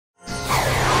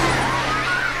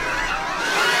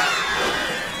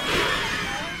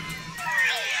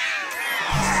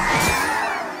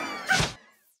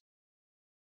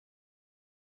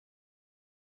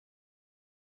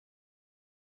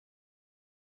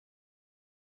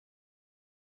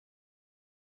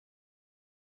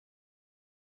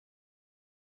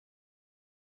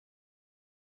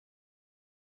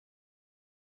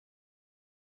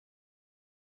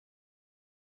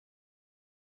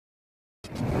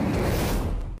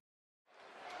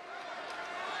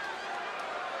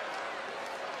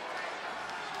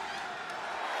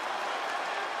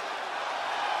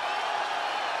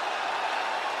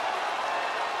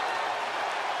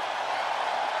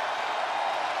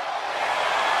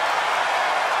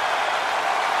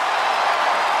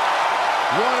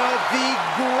the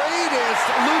greatest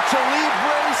Lucha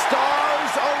Libre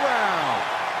stars around.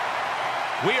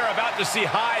 We are about to see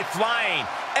high flying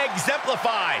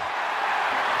exemplified.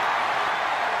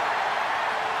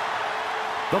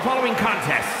 The following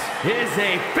contest is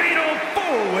a Fatal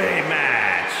 4-Way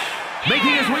match.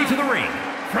 Making his way to the ring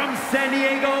from San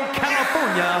Diego,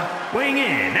 California, weighing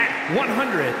in at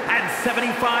 175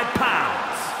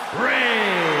 pounds,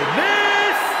 Rey Mysterio!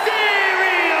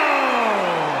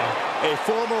 A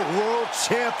former world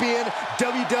champion,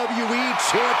 WWE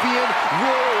champion,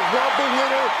 Royal Rumble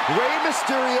winner, Rey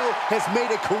Mysterio has made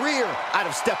a career out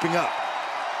of stepping up.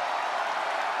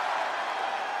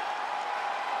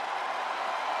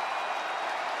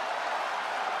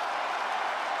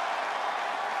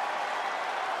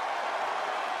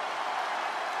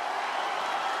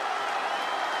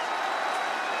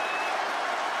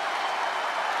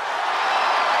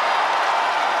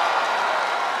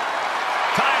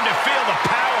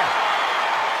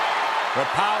 The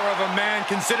power of a man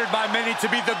considered by many to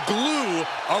be the glue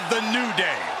of the New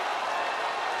Day.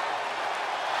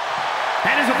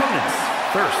 And his opponents,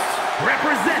 first,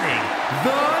 representing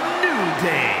the New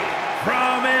Day,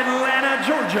 from Atlanta,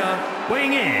 Georgia,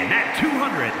 weighing in at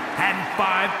 205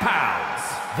 pounds,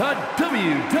 the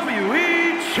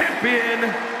WWE Champion,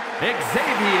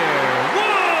 Xavier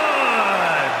Woods!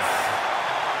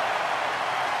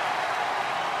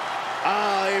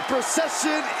 A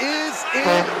procession is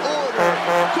in order.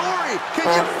 Corey, can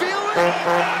you feel it?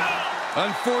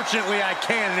 Unfortunately, I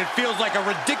can, and it feels like a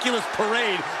ridiculous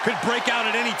parade could break out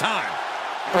at any time.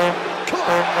 Come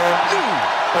on, New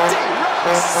Day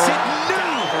Rocks. New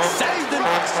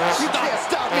Rocks. You can't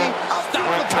stop me. I'm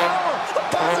feeling the power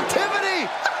of positivity.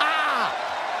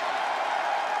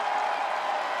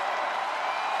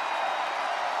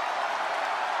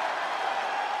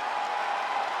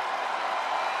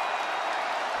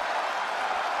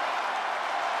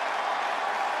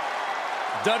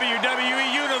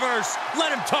 WWE Universe,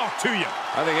 let him talk to you.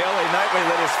 I think LA Knight may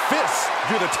let his fists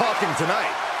do the talking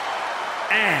tonight.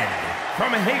 And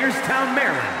from Hagerstown,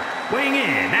 Maryland, weighing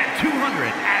in at 230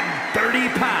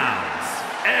 pounds,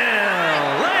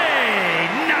 LA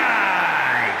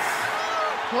Knight!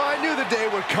 Well, I knew the day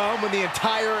would come when the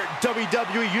entire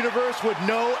WWE Universe would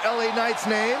know LA Knight's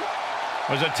name.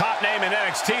 Was a top name in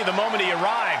NXT the moment he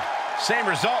arrived. Same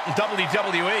result in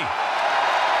WWE.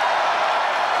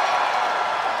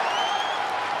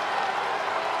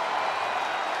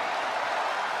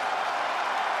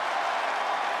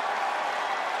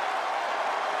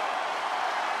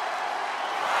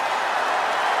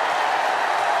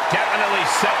 Definitely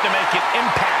set to make an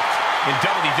impact in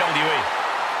WWE.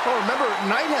 Well, remember,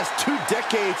 Knight has 2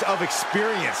 decades of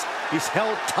experience. He's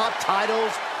held top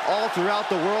titles all throughout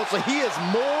the world, so he is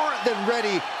more than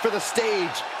ready for the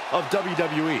stage of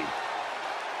WWE.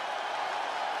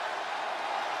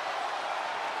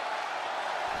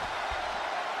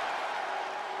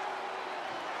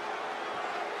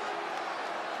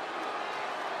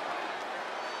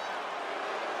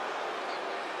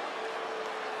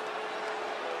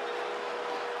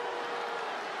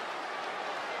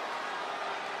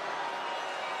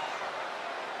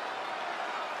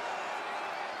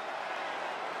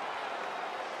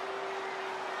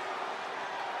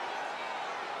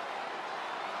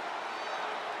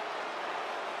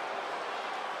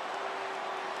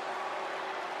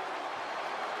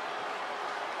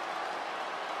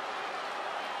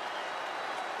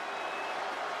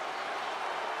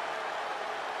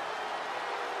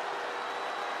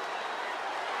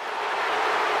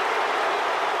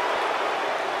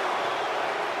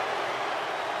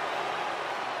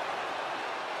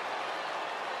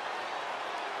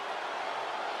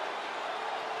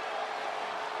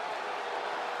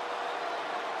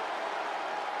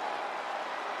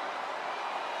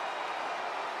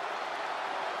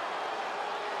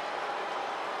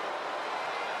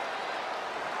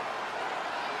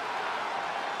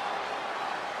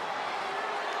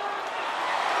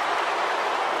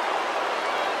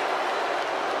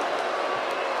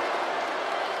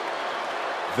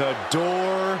 The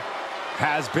door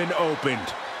has been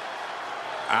opened.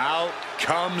 Out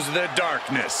comes the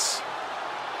darkness.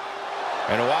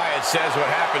 And Wyatt says what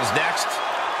happens next,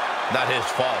 not his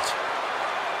fault.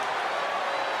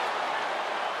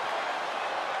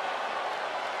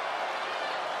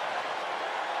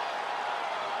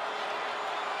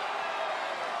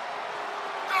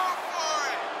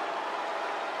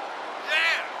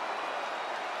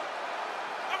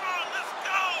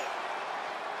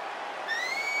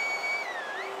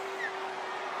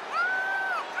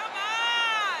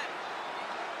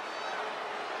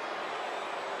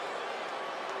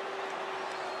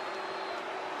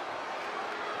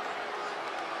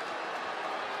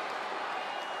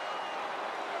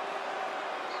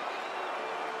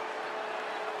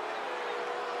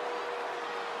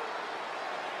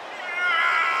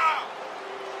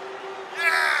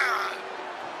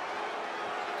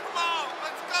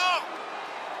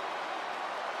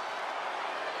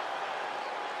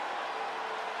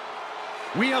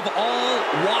 We have all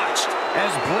watched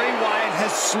as Bray Wyatt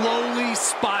has slowly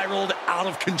spiraled out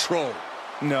of control.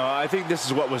 No, I think this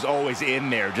is what was always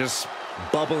in there, just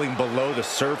bubbling below the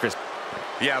surface.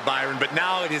 Yeah, Byron, but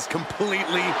now it is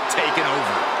completely taken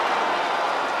over.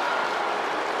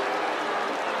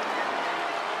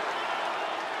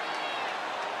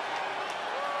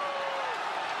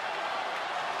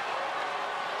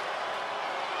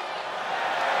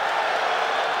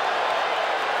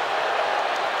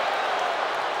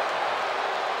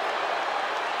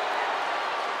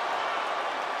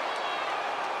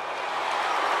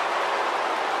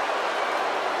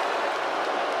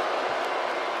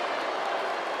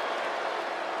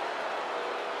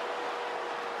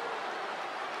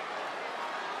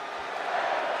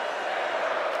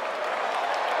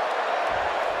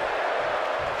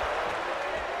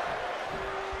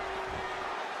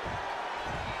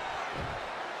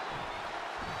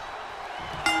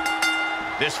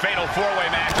 This fatal four-way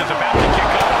match is about to kick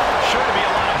off. Sure to be a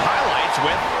lot of highlights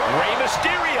with Rey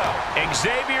Mysterio,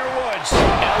 Xavier Woods,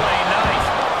 LA Knight,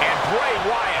 and Bray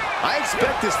Wyatt. I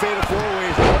expect this fatal four-way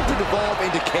is going to devolve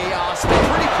into chaos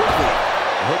pretty quickly.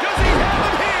 Does he have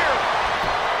him here?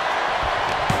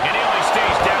 And he only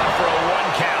stays down for a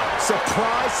 1 count.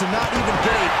 Surprised to not even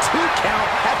get a 2 count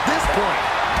at this point.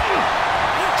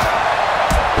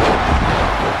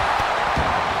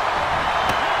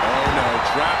 Oh no,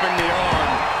 trapping the arm.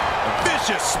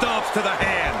 Vicious stomps to the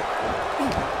hand.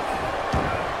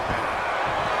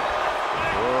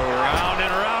 Round and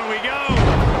round we go.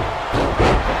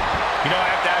 You know, I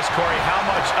have to ask Corey, how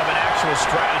much of an actual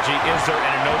strategy is there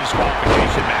in a no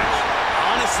disqualification match?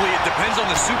 Honestly, it depends on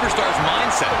the superstar's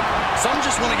mindset. Some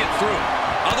just want to get through.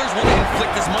 Others want to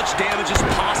inflict as much damage as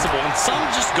possible, and some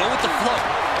just go with the flow.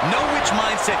 Know which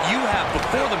mindset you have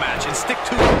before the match and stick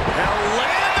to it. Now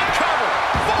land the cover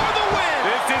for the win.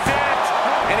 This is it.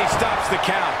 And he stops the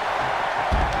count.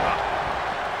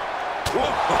 Whoa,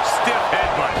 stiff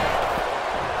headbutt.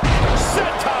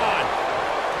 Senton.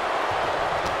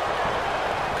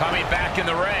 Coming back in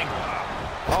the ring.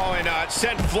 Oh, and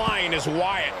sent flying is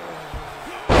Wyatt.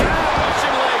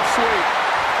 Russian leg sweep.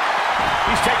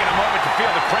 He's taking a moment to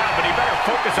feel the crowd, but he better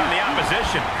focus on the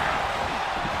opposition.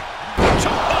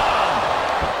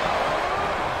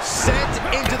 Sent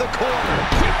into the corner.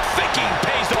 Quick thinking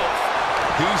pays off.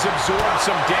 He's absorbed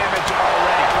some damage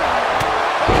already.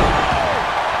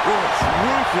 Oh,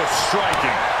 ruthless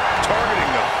striking.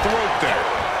 Targeting the throat there.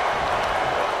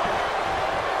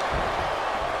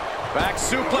 Back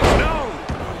suplex, no!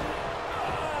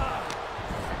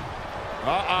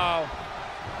 Uh-oh.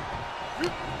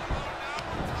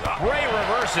 Bray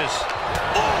reverses.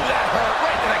 Oh, that hurt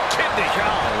right to the kidney.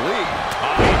 Golly.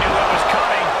 Oh, he knew what was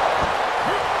coming.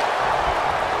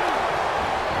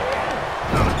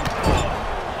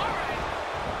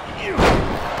 Here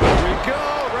we go,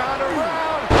 round and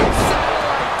round.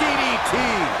 Satellite DDT.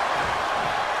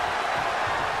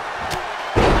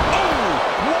 Oh,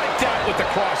 wiped out with the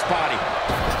crossbody.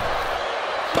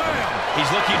 Bam! He's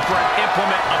looking for an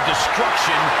implement of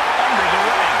destruction under the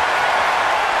ring.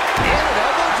 And an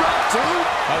elbow drop, too.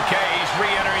 Okay, he's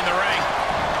re-entering the ring.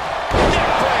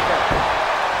 Neckbreaker.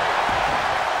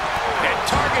 And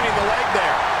targeting the leg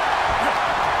there.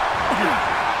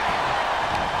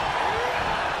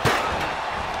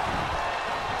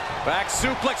 Back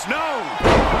suplex, no!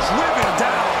 Driven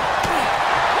down.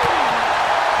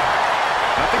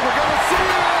 I think we're going to see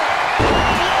it.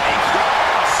 Bloody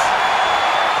cross!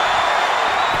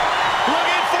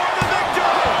 Looking for the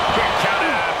victory! Can't count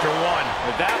it after one.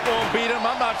 If that won't beat him,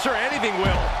 I'm not sure anything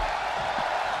will.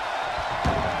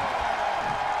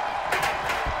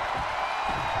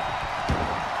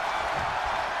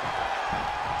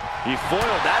 He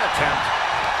foiled that attempt.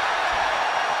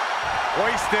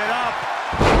 Hoisted up.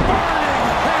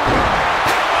 Burning hammer.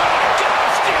 Get a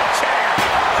steel chair!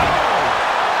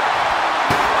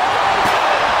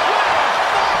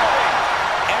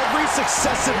 Every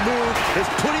successive move is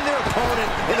putting their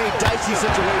opponent in a dicey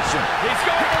situation. He's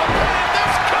going for the pin.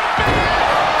 This could be it!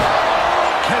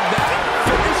 Can that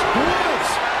finish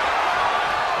Woods?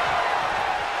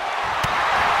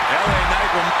 LA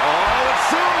Knight will... Oh, and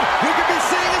soon we could be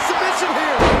seeing a submission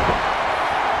here.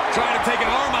 Trying to take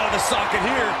an arm out of the socket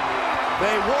here.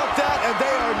 They want that, and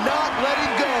they are not letting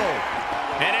go.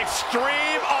 An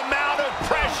extreme amount of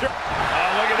pressure. Oh,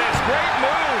 look at this. Great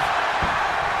move.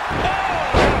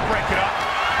 Oh, that'll break it up.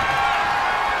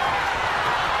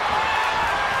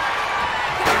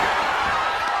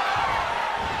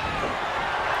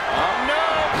 Oh, no.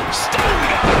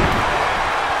 Stunning up.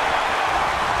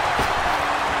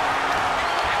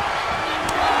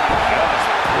 Just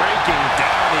breaking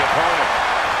down the opponent.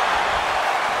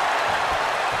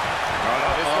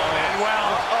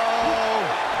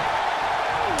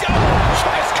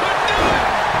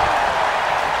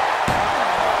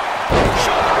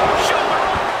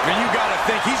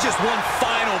 just one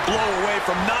final blow away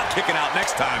from not kicking out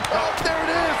next time. Oh, there it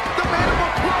is. The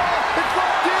mandible claw. It's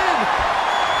locked in.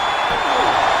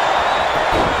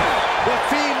 The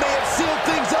Fiend may have sealed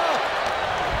things up.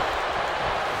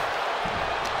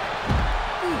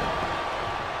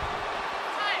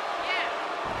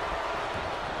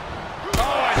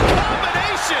 Oh, a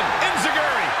combination.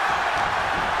 Enziguri.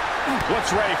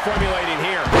 What's Rey formulating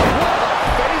here? What a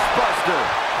face buster.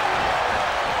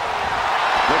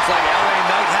 Looks like LA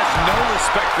Knight has no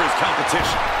respect for his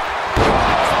competition.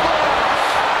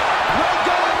 Rey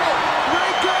got it.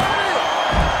 Rey got it.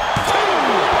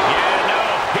 Yeah, no,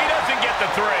 he doesn't get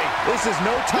the 3. This is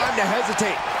no time to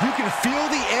hesitate. You can feel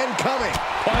the end coming.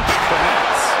 Punch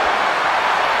connects.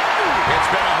 It's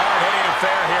been a hard-hitting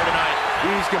affair here tonight.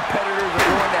 These competitors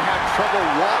are going to have trouble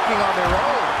walking on their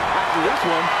own after this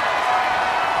one.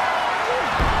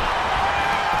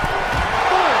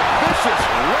 Vicious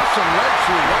Russian leg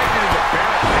sweep right into the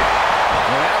barricade.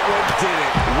 Well, that one did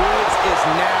it. Woods is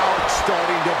now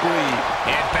starting to bleed.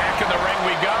 And back in the ring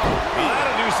we go.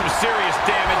 That'll do some serious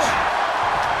damage.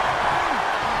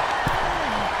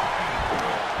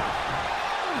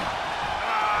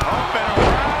 Up and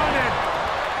around it.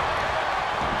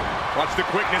 Watch the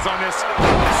quickness on this.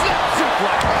 Snap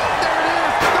suplex. There it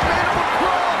is. The mandible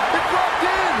claw. It's locked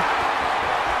in.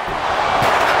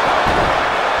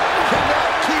 Cannot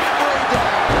keep Rey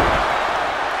down.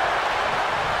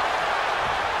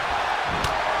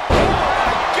 Oh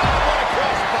my God, what a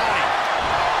crossbody.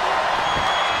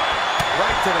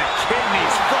 Right to the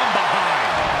kidneys from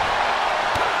behind.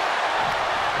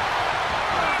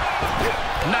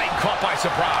 Knight caught by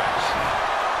surprise.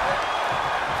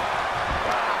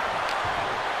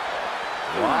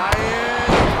 Wyatt.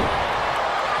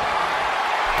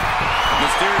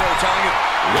 Mysterio telling it.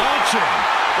 Launching.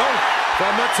 Oh,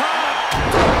 from the top.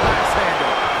 Last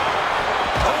handle.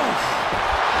 Oh.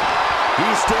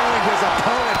 He's staring his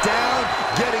opponent down,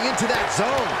 getting into that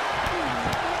zone.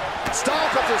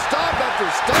 Stomp after stomp after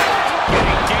stomp.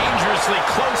 Getting dangerously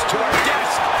close to our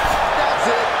desk. That's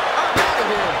it. I'm out of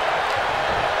here.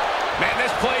 Man,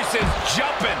 this place is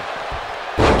jumping.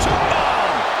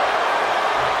 Bomb.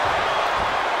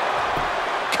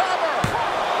 Cover.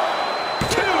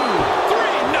 2,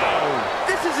 3, no.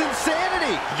 This is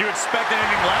insanity. Did you expect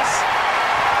anything less?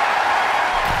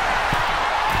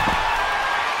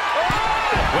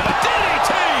 With a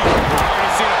DDT. We've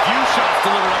already seen a few shots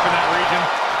delivered up in that region.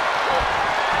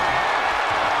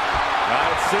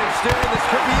 It's cinched in. This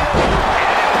could be it. An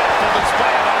impactful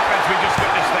display of offense we just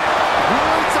witnessed there.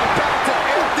 Woods about to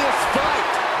end this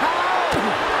fight. How?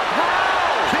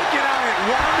 Kicking out at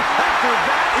 1 after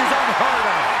that is unheard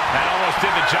of. That almost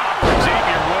did the job for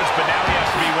Xavier Woods, but now he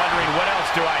has to be wondering, what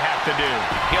else do I have to do?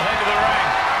 He'll head to the ring.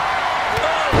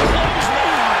 Oh,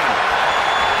 clothesline.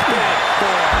 Big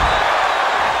boy.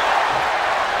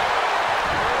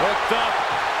 Hooked up.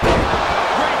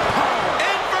 Great power.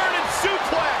 Inverted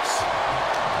suplex.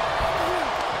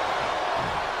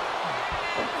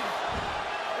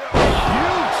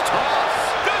 Huge toss.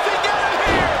 Does he get him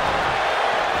here?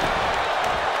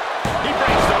 He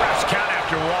breaks the ref's count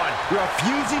after 1.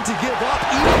 Refusing to give up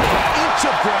even an inch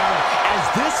of ground as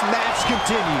this match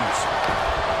continues.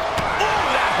 Ooh,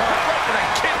 that hurt right to the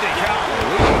kidney.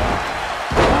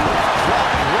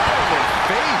 Dropped right in his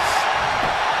face.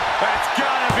 That's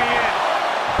gotta be it.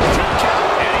 2 count,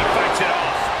 and he fights it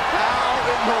off. How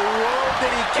in the world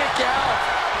did he kick out?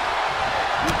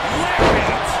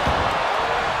 Lariat.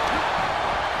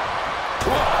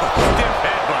 Stiff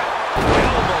headbutt.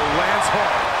 Elbow lands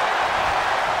hard.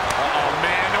 Uh-oh,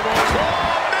 mandible claw.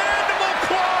 Mandible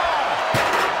claw.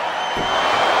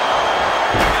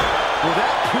 Will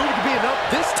that prove to be enough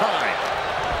this time?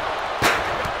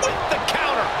 With the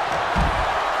counter.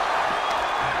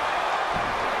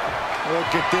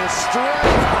 Look at this strength.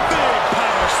 Big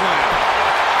power slam.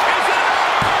 Is it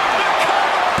the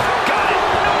cover? Got it.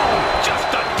 No, just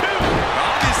a 2.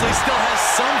 Obviously still has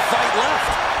some fight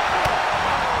left.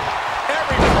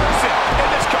 Every person in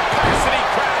this capacity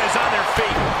crowd is on their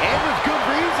feet. And with good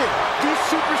reason. These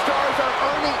superstars are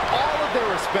earning all of their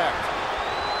respect.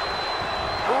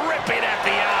 Ripping at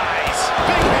the eyes.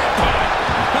 Big head put.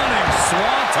 Running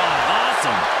swanton.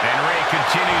 Awesome. And Rey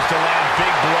continues to land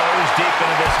big blows deep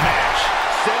into this match.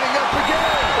 Setting up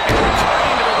again. And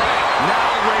returning to the ring. Now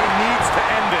Rey needs to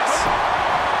end this.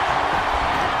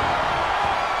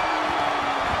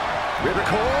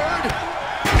 Ripcord.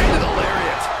 Into the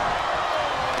lariat.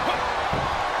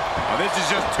 Oh, this is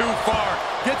just too far.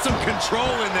 Get some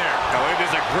control in there. Oh, it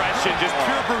is aggression, just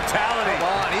pure brutality.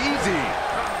 Come on, easy.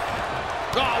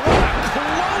 Oh, what a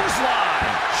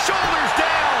clothesline. Shoulders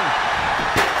down.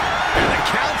 And the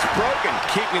count's broken.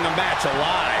 Kick keeping the match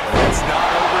alive. It's not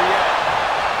over yet.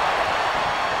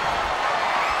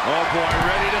 Oh, boy,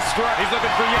 ready to strike. He's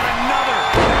looking for yet another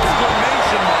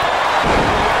Exclamation mark.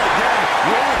 Again,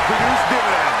 will it produce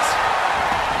dividends?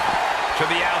 to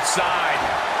the outside.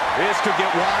 This could get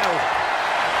wild.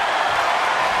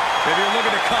 If you're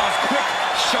looking to cause quick,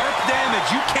 sharp damage,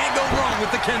 you can't go wrong with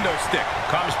the kendo stick.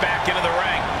 Comes back into the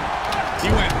ring.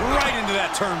 He went right into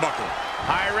that turnbuckle.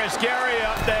 High-risk area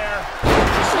up there.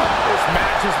 This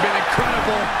match has been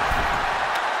incredible.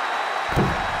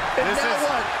 And This now is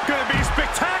what? going to be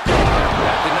spectacular.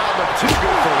 That did not look too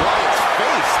good for Wyatt's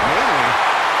face, mainly.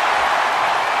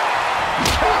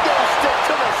 Kendo stick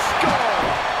to the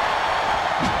skull.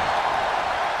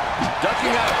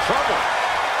 Ducking out of trouble.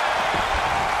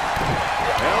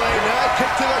 LA Knight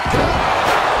kick to the gut.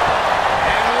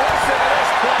 And listen to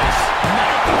this place.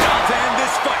 Not about to end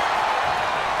this fight.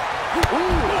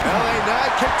 LA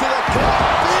Knight kick to the gut.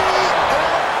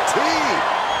 BLT.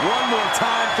 One more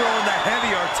time throwing the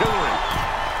heavy artillery.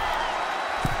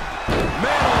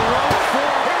 Metal rope for.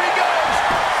 Here he goes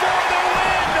for the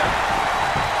win.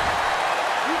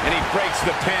 And he breaks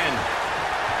the pin.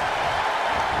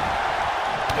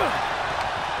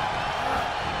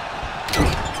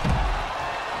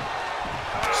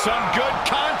 Some good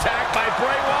contact by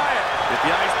Bray Wyatt. Get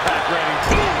the ice pack ready.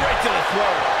 Boom, right to the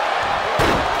throat.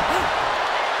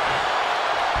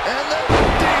 And the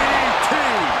DDT.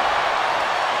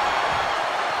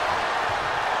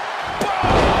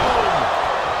 Boom!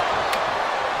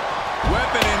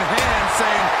 Weapon in hand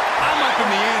saying, I'm up in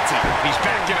the ante. He's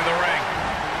back into the ring.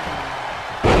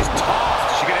 He's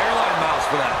tossed. She got airline miles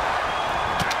for that.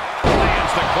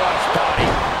 Lands the clutch body.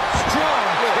 Strong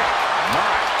kick.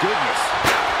 My goodness.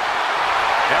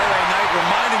 LA Knight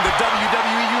reminding the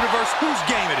WWE Universe whose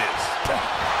game it is.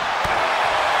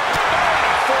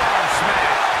 Forearm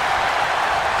smash.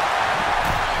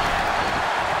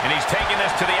 And he's taking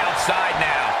this to the outside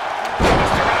now.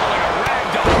 Twisted around like a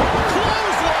ragdoll.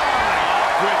 Clothesline!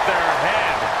 Off with their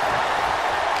head.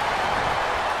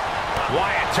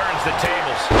 Wyatt turns the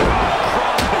tables.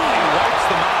 Crossbody wipes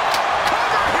them out.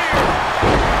 Cover here!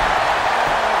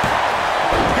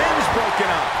 Pin's broken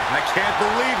up. I can't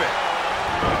believe it.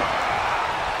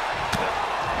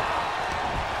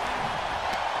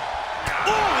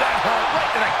 Ooh, that hurt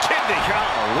right to the kidney.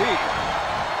 Golly.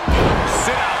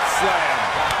 Sit-out slam.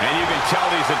 And you can tell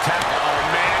these attacks. Oh,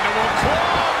 mandible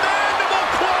claw! Mandible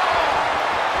claw!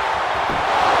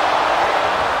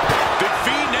 Big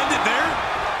Fiend ended there.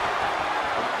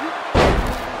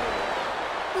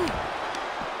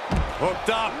 Hooked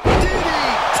up.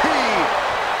 DDT.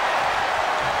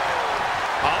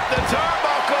 Up the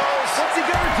turnbuckles. What's he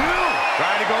gonna do?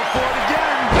 Trying to go for it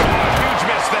again. Huge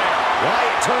miss there.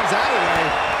 Wyatt turns that away.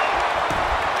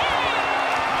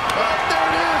 There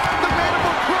it is. The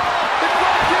mandible claw. It's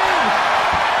locked in.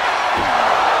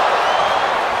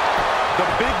 The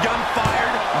big gun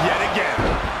fired yet again.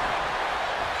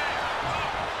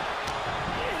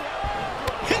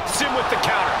 Hits him with the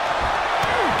counter.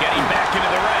 Getting back into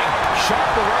the ring. Sharp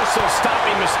reversal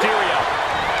stopping Mysterio.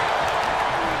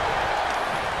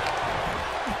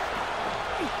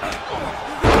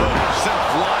 Sent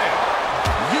flying.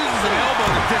 Uses an elbow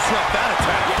to disrupt that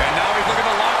attack. And now he's looking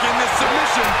to lock in this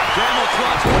submission. Camel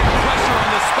clutch putting pressure on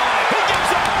the spine. He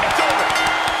gives up. It's over.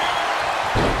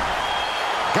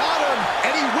 Got him.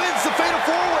 And he wins the Fatal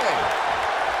 4-Way.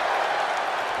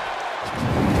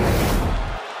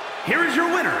 Here is your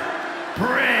winner,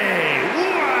 Bray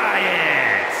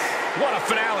Wyatt. What a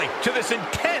finale to this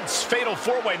intense Fatal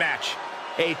 4-Way match.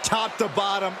 A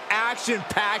top-to-bottom,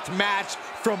 action-packed match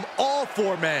from all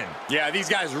four men. Yeah, these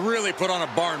guys really put on a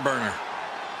barn burner.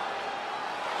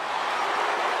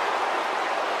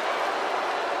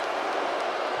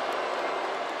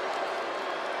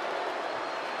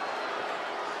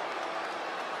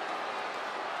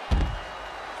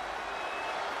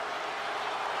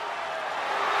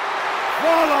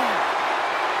 Follow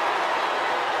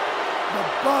the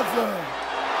buzzer.